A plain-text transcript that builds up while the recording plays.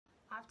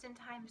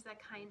Oftentimes the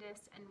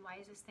kindest and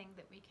wisest thing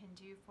that we can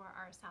do for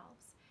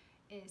ourselves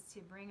is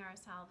to bring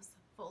ourselves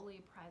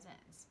fully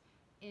present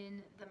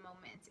in the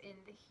moment, in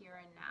the here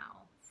and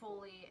now,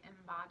 fully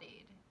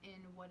embodied in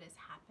what is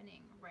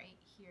happening right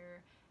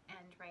here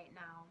and right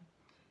now.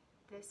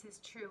 This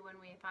is true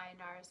when we find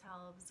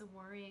ourselves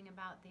worrying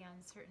about the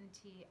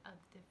uncertainty of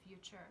the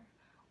future,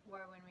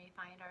 or when we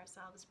find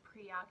ourselves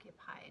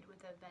preoccupied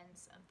with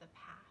events of the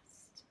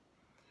past.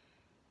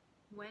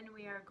 When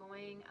we are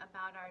going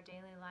about our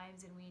daily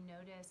lives and we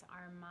notice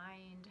our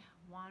mind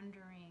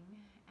wandering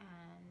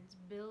and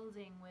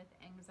building with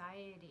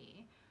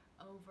anxiety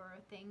over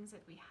things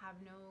that we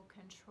have no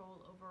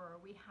control over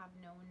or we have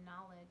no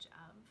knowledge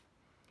of,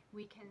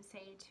 we can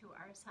say to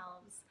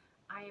ourselves,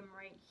 I am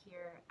right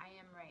here, I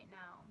am right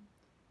now.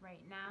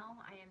 Right now,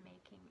 I am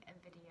making a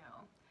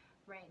video.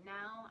 Right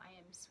now, I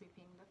am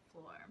sweeping the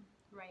floor.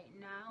 Right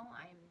now,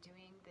 I am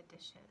doing the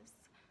dishes.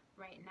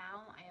 Right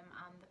now, I am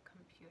on the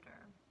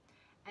computer.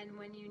 And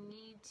when you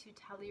need to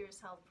tell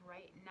yourself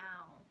right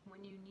now,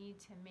 when you need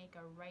to make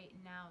a right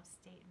now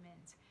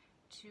statement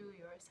to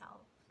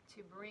yourself,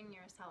 to bring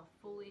yourself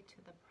fully to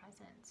the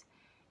present,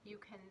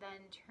 you can then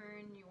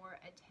turn your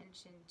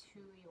attention to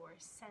your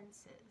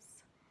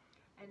senses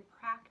and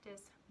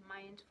practice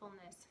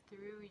mindfulness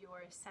through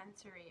your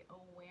sensory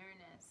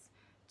awareness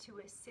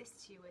to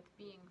assist you with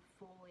being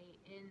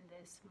fully in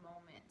this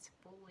moment,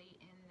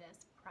 fully in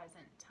this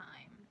present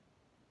time.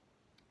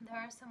 There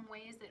are some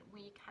ways that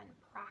we can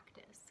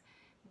practice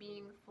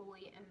being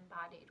fully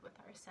embodied with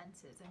our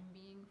senses and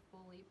being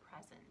fully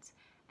present.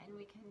 And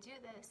we can do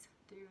this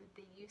through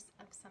the use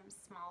of some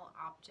small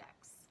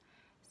objects.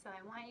 So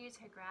I want you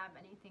to grab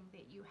anything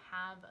that you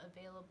have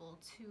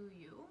available to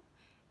you.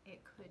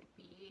 It could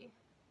be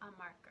a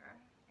marker,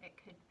 it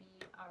could be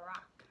a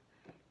rock,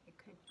 it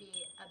could be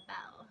a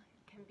bell,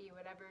 it can be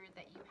whatever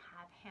that you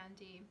have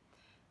handy.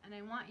 And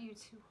I want you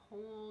to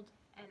hold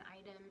an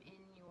item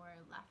in your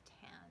left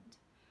hand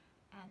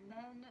and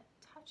then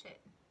touch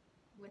it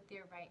with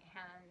your right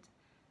hand.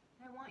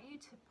 I want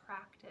you to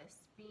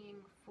practice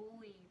being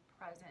fully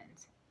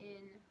present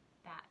in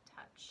that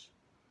touch.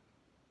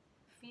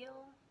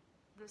 Feel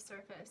the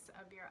surface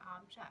of your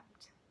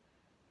object.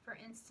 For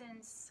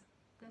instance,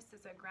 this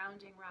is a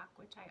grounding rock,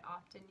 which I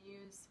often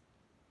use,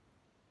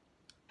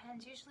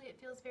 and usually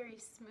it feels very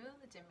smooth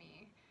to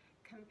me.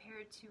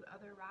 Compared to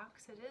other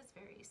rocks, it is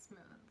very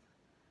smooth.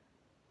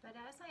 But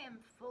as I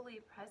am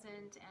fully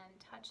present and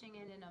touching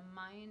it in a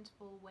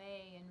mindful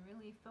way and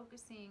really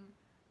focusing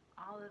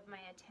all of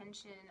my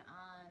attention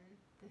on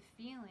the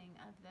feeling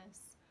of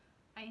this,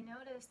 I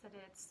notice that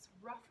it's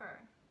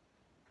rougher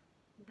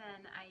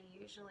than I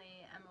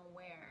usually am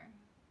aware.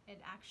 It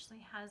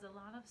actually has a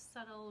lot of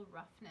subtle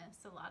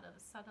roughness, a lot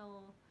of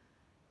subtle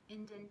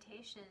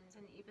indentations,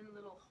 and even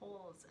little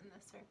holes in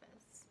the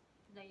surface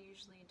that I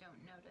usually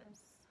don't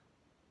notice.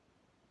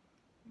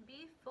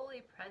 Be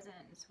fully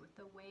present with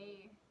the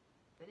way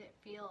that it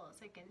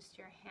feels against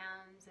your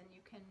hands, and you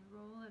can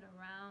roll it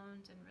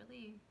around and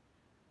really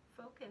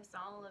focus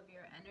all of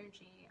your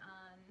energy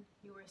on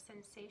your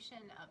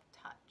sensation of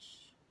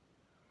touch.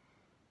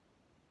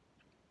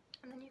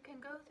 And then you can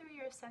go through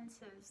your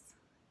senses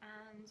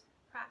and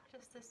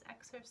practice this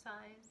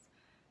exercise.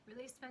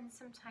 Really spend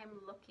some time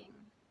looking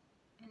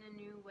in a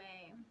new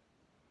way.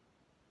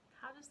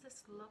 How does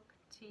this look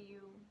to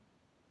you?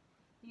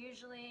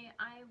 Usually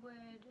I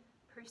would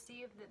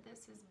perceive that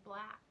this is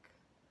black,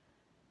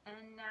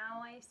 and now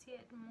I see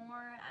it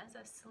more as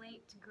a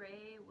slate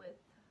gray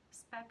with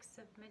specks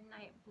of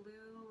midnight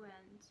blue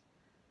and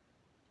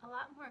a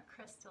lot more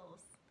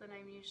crystals than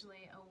I'm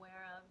usually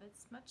aware of.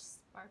 It's much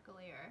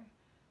sparklier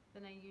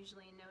than I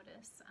usually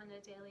notice on a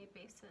daily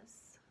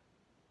basis.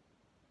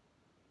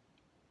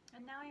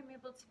 And now I'm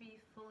able to be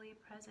fully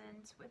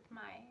present with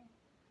my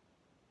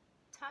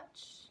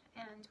touch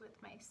and with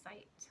my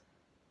sight.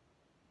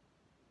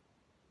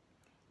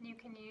 You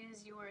can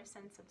use your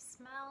sense of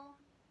smell.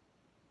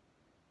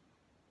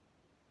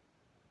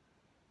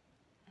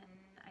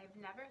 And I've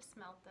never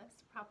smelled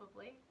this,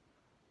 probably.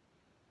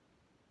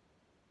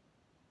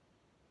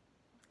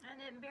 And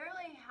it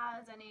barely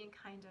has any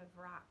kind of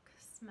rock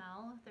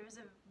smell. There's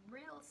a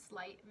real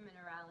slight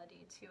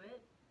minerality to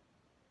it.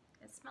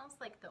 It smells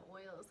like the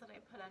oils that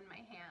I put on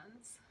my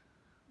hands.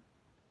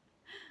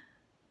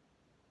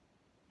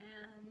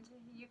 And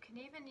you can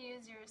even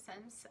use your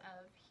sense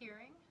of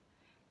hearing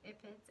if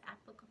it's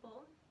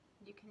applicable.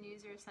 You can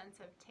use your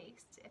sense of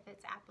taste if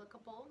it's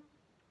applicable,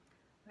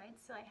 right?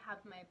 So I have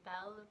my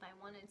bell if I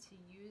wanted to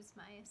use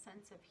my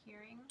sense of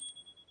hearing.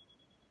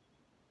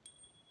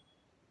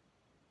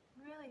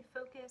 Really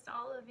focus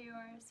all of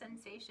your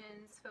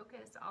sensations,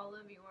 focus all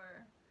of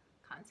your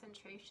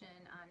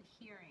concentration on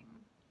hearing.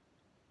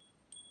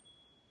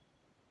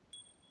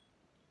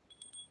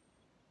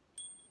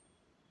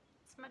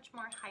 It's much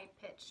more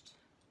high-pitched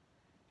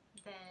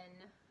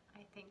than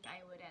I think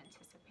I would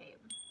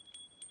anticipate.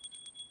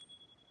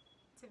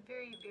 It's a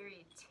very,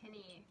 very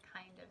tinny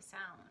kind of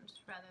sound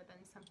rather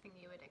than something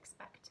you would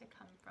expect to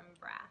come from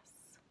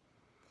brass.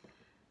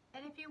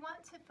 And if you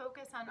want to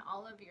focus on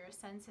all of your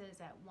senses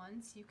at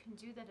once, you can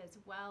do that as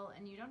well,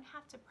 and you don't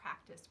have to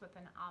practice with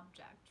an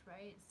object,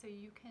 right? So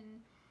you can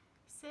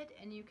sit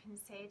and you can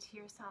say to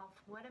yourself,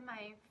 what am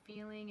I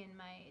feeling in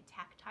my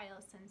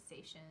tactile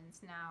sensations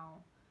now?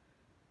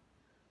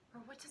 Or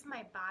what does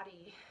my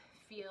body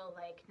feel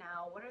like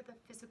now? What are the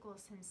physical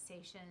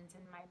sensations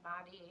in my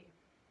body?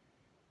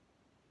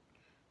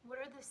 What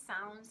are the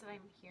sounds that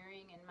I'm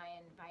hearing in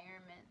my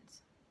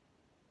environment?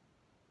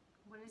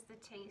 What is the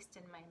taste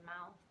in my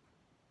mouth?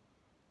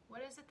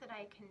 What is it that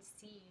I can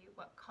see?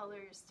 What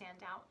colors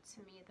stand out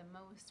to me the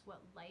most? What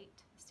light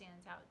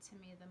stands out to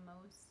me the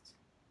most?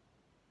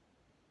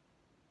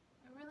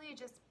 And really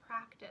just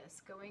practice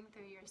going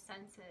through your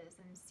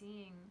senses and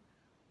seeing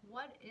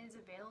what is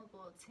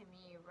available to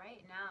me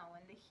right now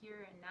in the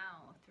here and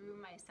now through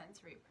my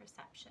sensory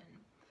perception.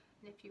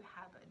 And if you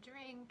have a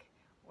drink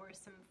or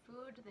some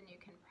food, then you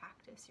can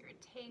practice your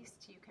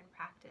taste. You can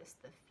practice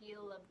the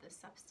feel of the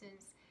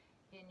substance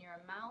in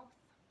your mouth.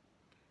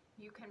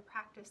 You can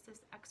practice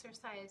this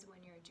exercise when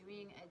you're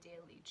doing a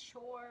daily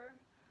chore,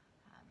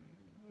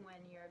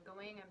 when you're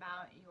going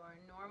about your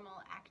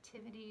normal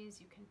activities.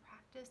 You can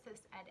practice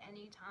this at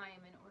any time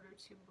in order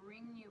to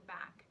bring you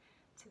back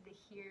to the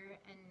here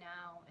and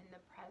now, in the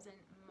present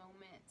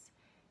moment,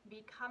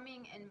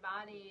 becoming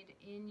embodied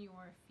in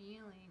your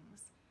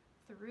feelings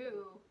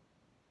through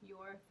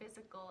your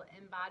physical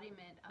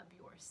embodiment of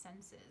your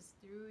senses,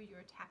 through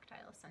your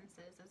tactile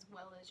senses as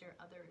well as your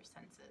other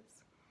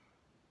senses.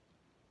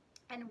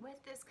 And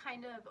with this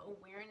kind of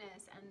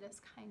awareness and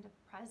this kind of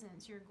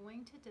presence, you're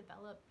going to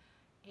develop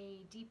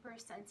a deeper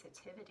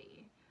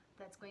sensitivity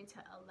that's going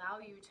to allow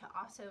you to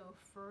also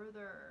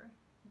further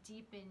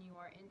deepen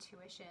your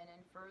intuition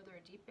and further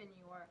deepen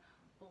your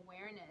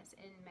awareness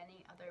in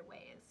many other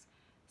ways.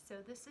 So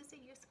this is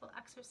a useful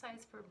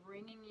exercise for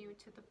bringing you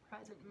to the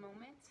present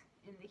moment,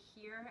 in the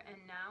here and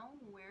now,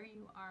 where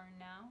you are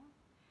now.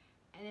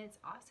 And it's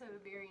also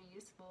very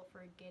useful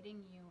for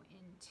getting you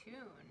in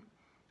tune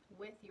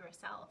with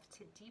yourself,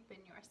 to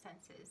deepen your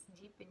senses,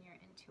 deepen your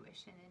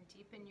intuition, and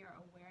deepen your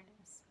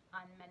awareness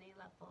on many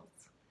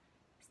levels.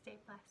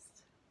 Stay blessed.